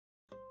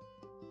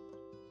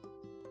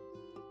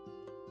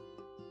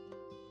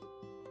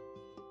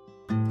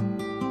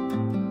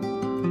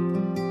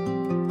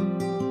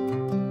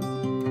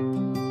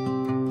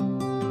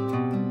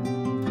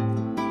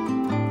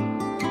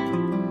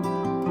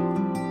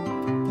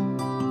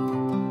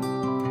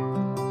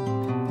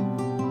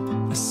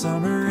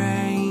summer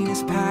rain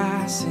is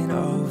passing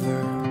over,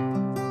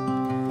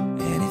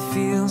 and it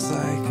feels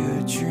like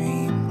a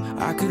dream.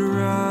 I could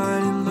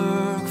run and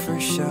look for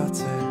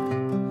shelter,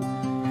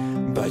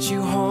 but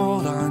you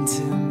hold on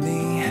to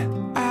me.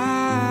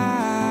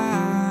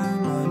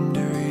 I'm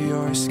under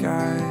your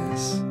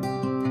skies.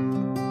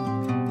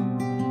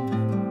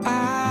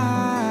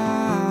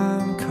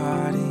 I'm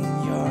caught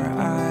in your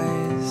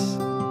eyes.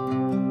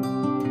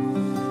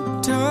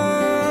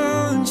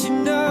 Don't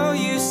you know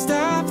you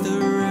stop the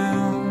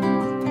room,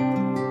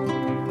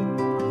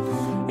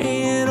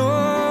 and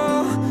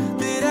all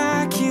that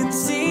I can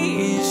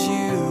see is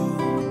you.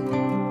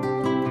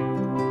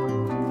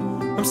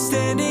 I'm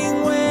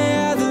standing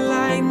where the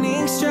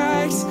lightning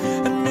strikes.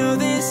 I know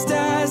this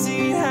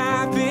doesn't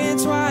happen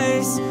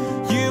twice.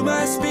 You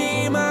must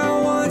be my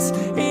once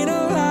in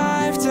a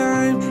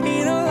lifetime,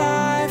 in a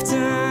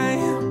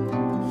lifetime.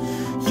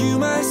 You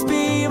must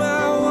be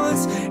my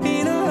once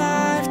in a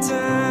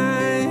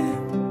lifetime.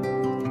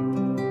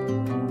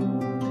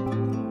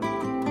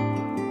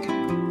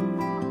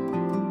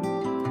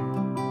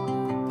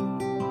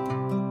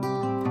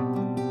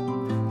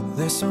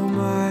 There's so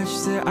much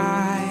that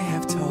I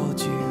have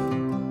told you,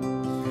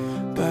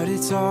 but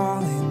it's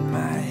all in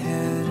my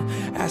head.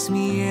 Ask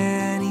me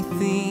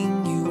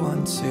anything you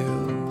want to,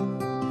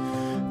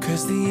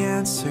 'cause the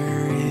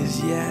answer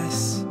is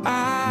yes.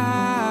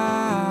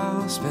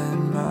 I'll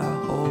spend my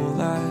whole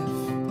life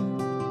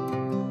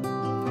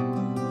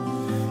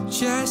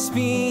just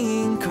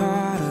being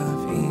caught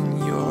up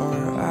in your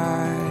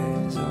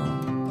eyes. Oh.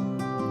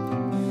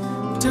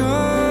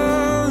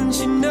 Don't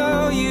you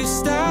know you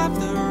stop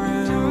the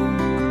room,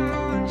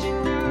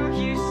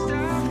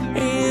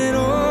 and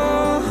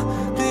all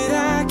that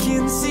I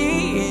can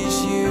see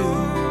is you.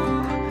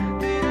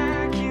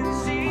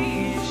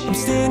 I'm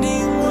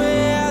standing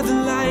where the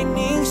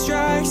lightning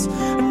strikes.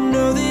 I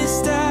know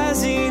this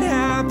doesn't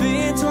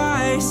happen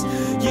twice.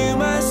 You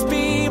must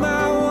be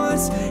my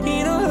once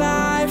in a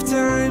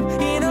lifetime,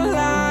 in a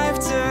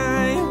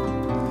lifetime.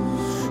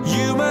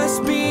 You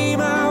must be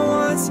my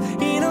once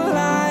in a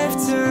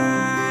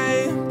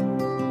lifetime.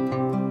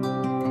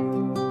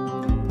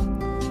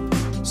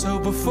 So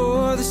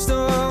before the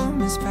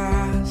storm is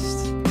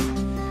past,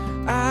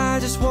 I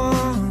just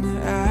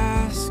wanna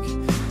ask,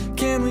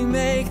 can we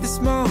make this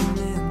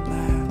moment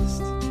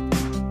last?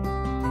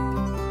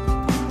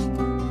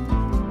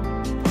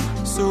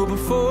 So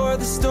before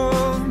the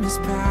storm is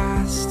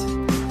past,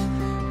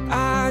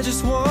 I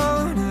just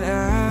wanna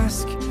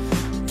ask,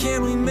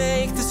 can we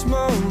make this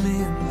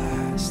moment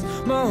last?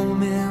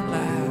 Moment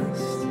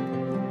last.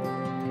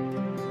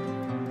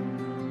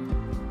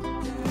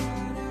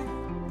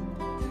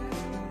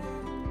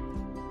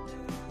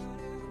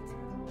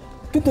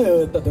 Kính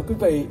thưa toàn thể quý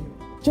vị,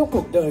 trong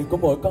cuộc đời của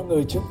mỗi con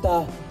người chúng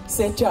ta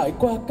sẽ trải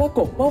qua các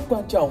cột mốc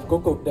quan trọng của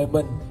cuộc đời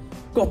mình.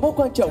 Cột mốc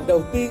quan trọng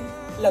đầu tiên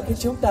là khi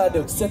chúng ta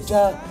được sinh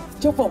ra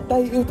trong vòng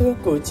tay yêu thương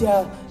của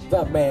cha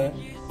và mẹ,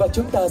 và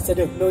chúng ta sẽ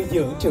được nuôi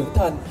dưỡng trưởng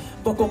thành.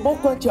 Và cột mốc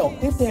quan trọng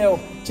tiếp theo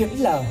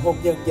chính là hôn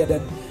nhân gia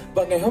đình.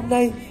 Và ngày hôm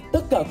nay,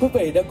 tất cả quý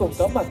vị đã cùng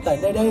có mặt tại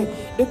nơi đây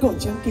để cùng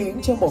chứng kiến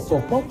cho một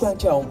cột mốc quan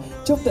trọng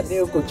trong tình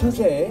yêu của chú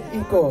rể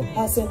Egor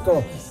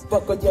và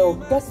cô dâu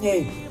Cát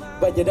Nhi.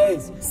 Và giờ đây,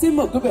 xin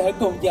mời quý vị hãy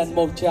cùng dành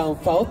một tràng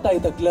pháo tay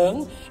thật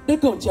lớn để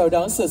cùng chào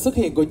đón sự xuất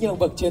hiện của nhân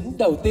vật chính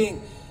đầu tiên.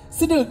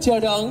 Xin được chào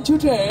đón chú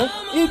rể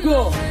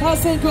Egor.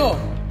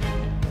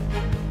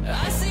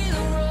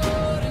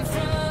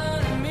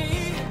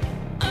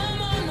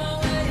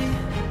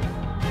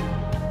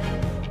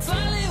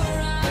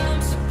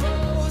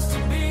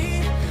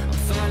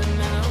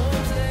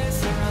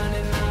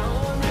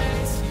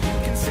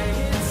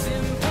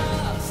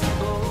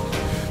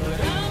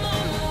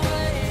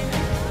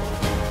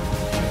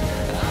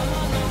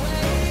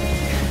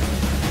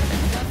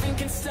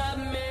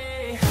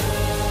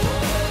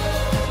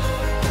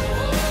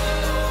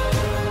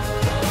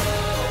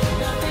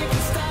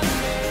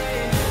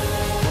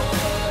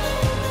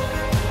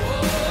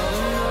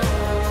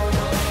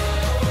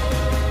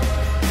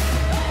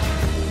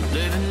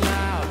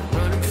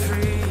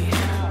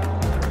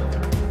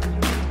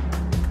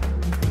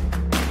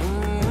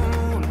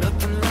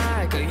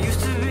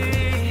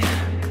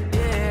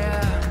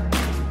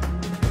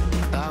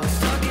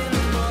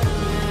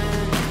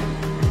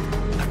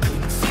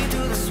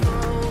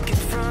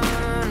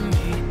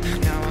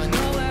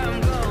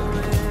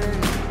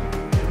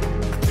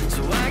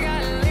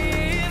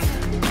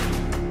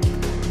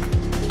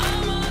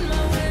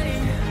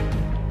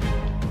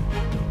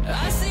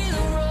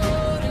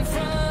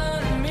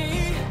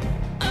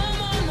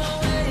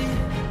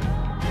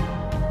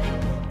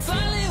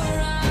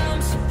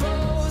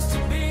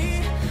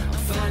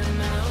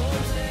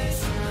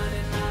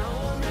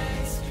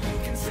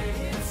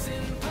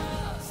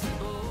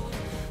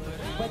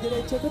 Giờ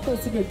đây cho phép tôi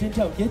xin được trân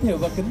trọng giới thiệu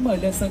và kính mời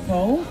lên sân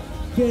khấu.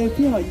 Về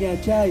phía họ nhà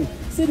trai,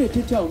 xin được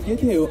trân trọng giới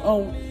thiệu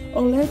ông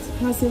Oleg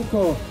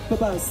và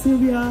bà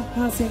Sylvia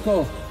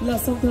là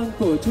song thân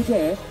của chú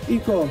rể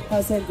Egor.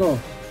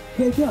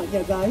 Về phía họ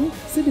nhà gái,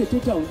 xin được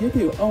trân trọng giới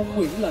thiệu ông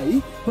Nguyễn Lẫy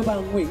và bà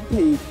Nguyễn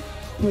Thị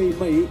Thùy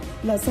Mỹ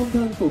là song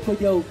thân của cô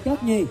dâu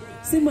Cát Nhi.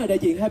 Xin mời đại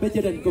diện hai bên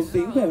gia đình cùng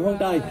tiến về hôn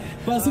đài.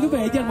 Và xin quý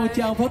vị dành một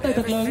tràng pháo tay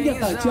thật lớn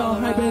dành tặng cho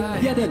hai bên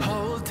gia đình.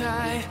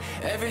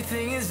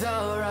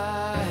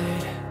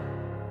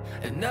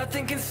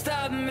 Nothing can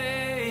stop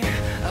me.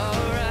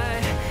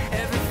 Alright,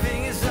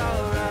 everything is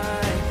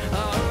alright.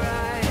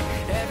 Alright,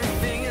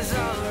 everything is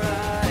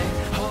alright.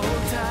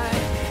 Hold tight,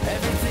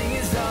 everything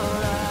is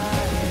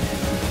alright.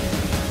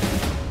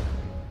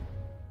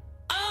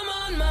 I'm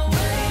on my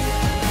way.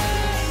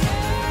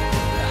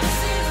 I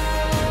see the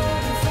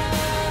road in front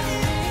of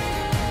me.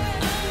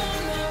 I'm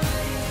on my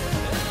way.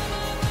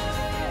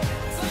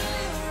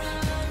 Finally where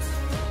I'm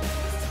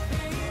supposed to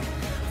be.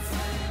 I'm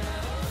finding my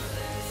own place.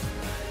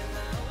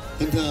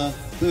 Kính thưa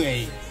quý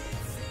vị,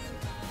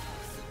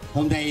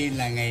 hôm nay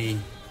là ngày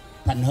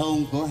thành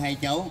hôn của hai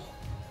cháu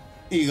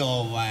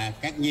Egor và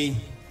Cát Nhi.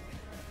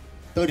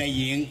 Tôi đại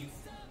diện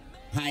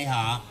hai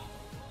họ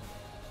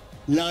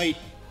lời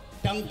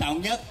trân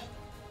trọng nhất.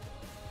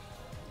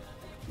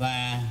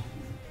 Và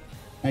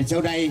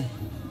sau đây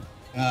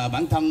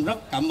bản thân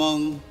rất cảm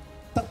ơn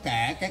tất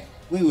cả các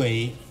quý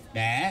vị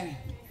đã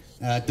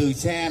từ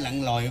xa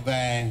lặn lội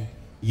về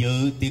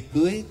dự tiệc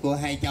cưới của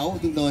hai cháu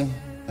chúng tôi.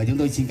 Và chúng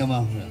tôi xin cảm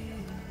ơn.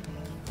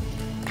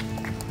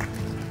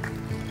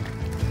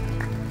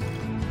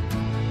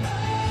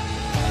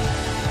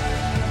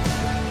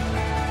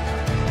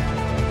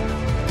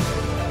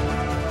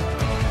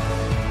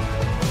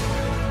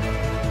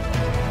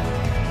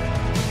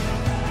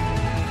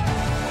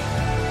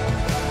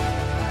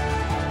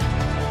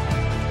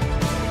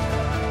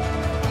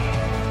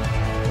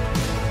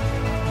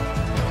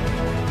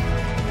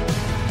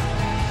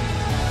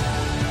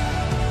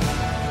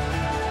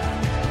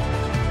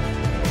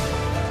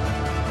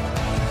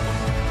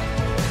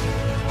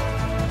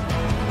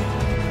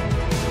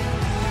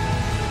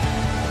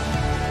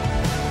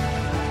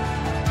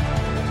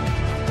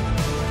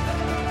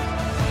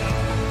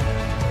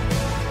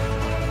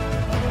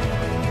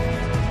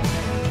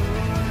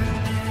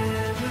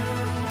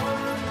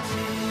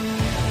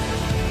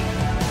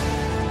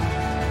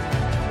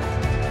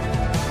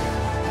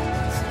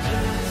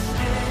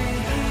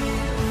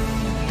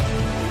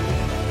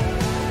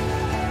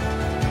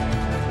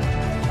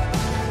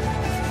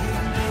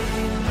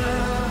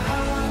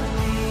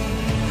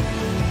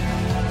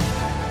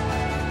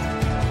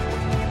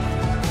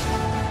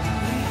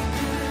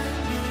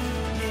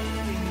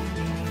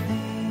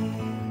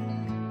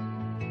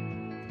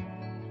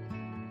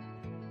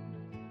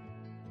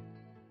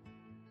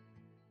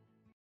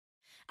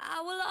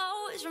 I will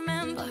always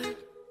remember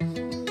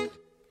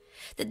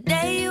the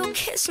day you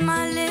kissed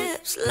my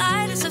lips,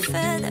 light as a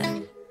feather.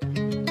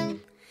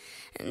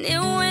 And it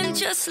went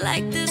just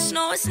like this.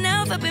 No, it's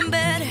never been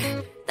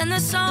better than the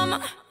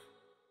summer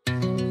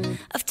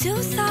of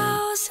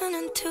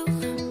 2002.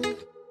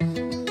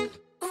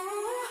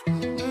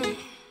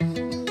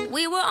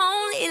 We were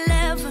only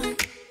 11,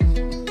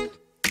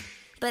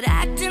 but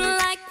acting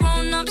like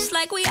grown-ups,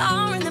 like we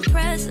are in the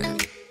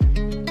present.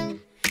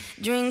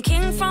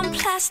 Drinking from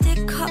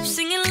plastic cups,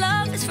 singing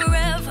love is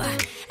forever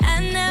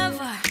and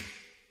never.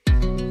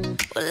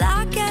 Well,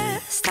 I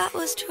guess that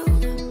was true.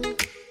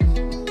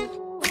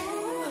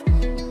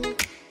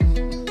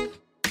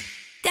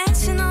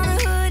 Dancing on the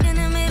hood in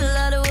the middle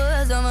of the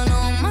woods of an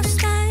old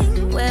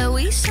Mustang, where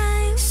we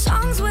sang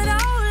songs with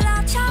all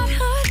our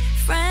childhood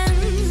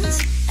friends.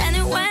 And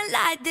it went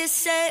like this,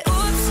 say,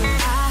 oops,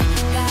 I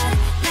got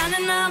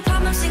 99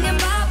 problems singing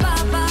bye,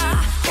 bye, bye.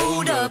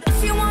 Hold up,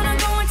 if you wanna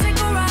go and take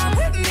a ride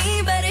with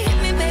me, better hit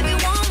me, baby,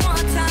 one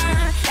more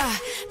time.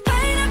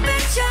 Paint a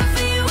picture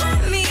for you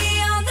and me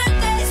on the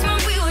days when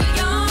we were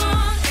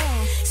young,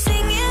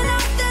 singing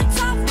off the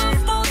top of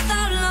both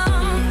our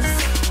lungs.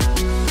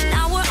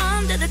 Now we're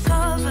under the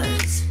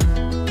covers.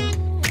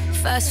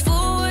 Fast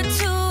forward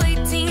to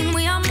 18,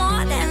 we are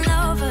more than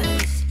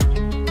lovers.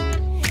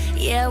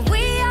 Yeah,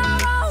 we are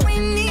all we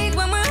need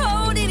when we're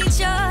holding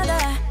each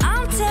other.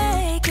 I'm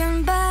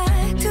taken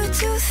back to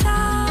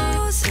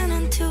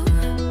 2002.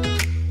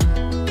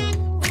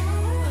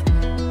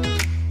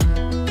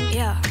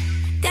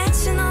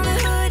 Dancing on the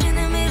hood in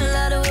the middle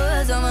of the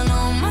woods of an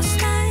old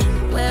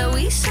Mustang, where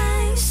we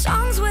sang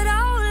songs with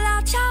all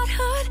our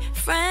childhood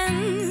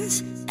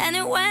friends. And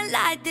it went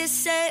like this,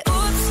 say,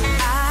 oops,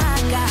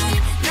 I got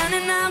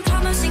 99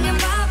 problems singing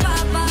bye,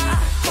 bye, bye.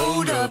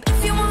 Hold up,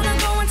 if you wanna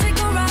go and take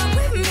a ride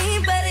with me,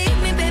 better hit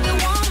me, baby,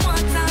 one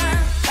more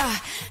time.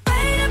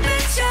 Paint a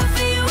picture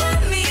for you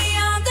and me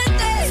on the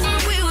days when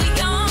we were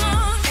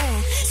young,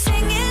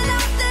 singing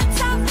off the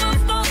top of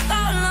both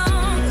our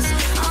lungs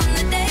on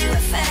the day we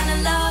fell in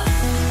love.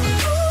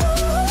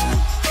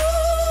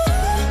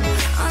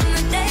 On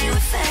the day we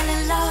fell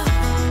in love.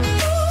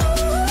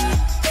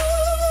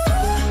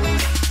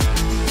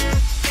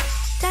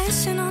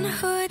 Dancing on a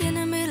hood in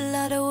the middle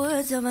of the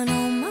woods of an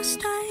old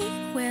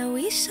Mustang, where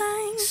we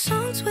sang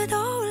songs with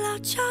all our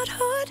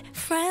childhood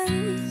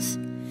friends.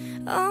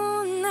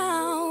 Oh,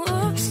 now,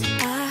 oops,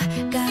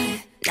 I got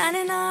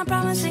 99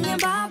 problems singing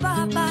bye,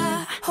 bye,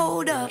 bye.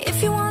 Hold up,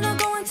 if you wanna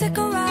go and take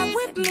a ride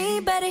with me,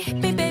 better hit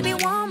me, baby,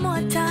 one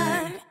more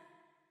time.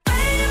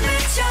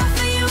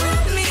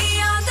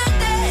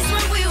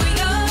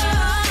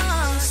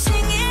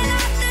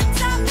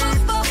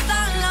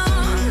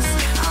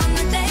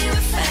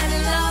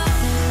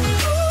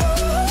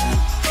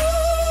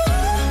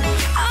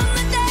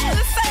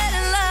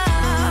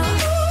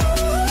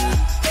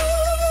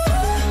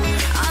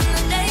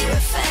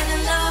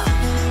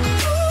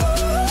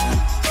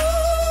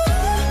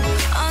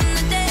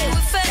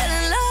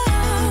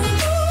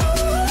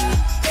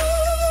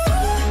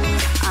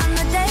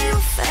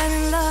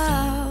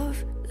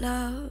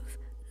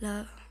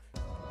 love.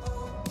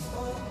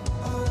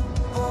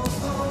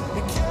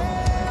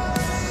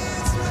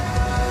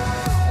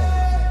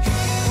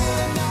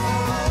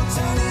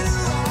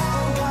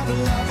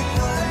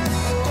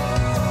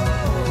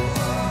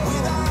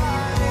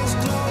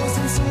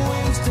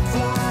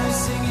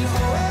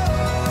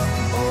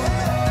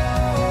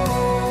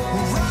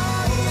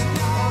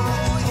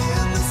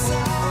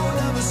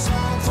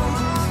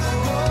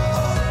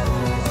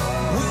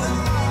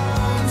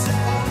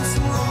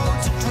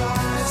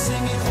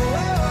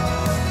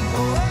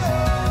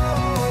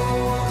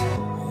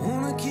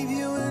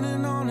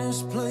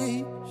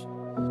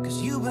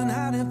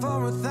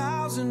 For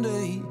 1,000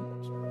 days,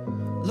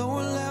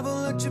 lower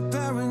level at your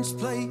parents'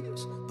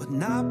 place, but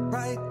not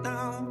right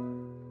now.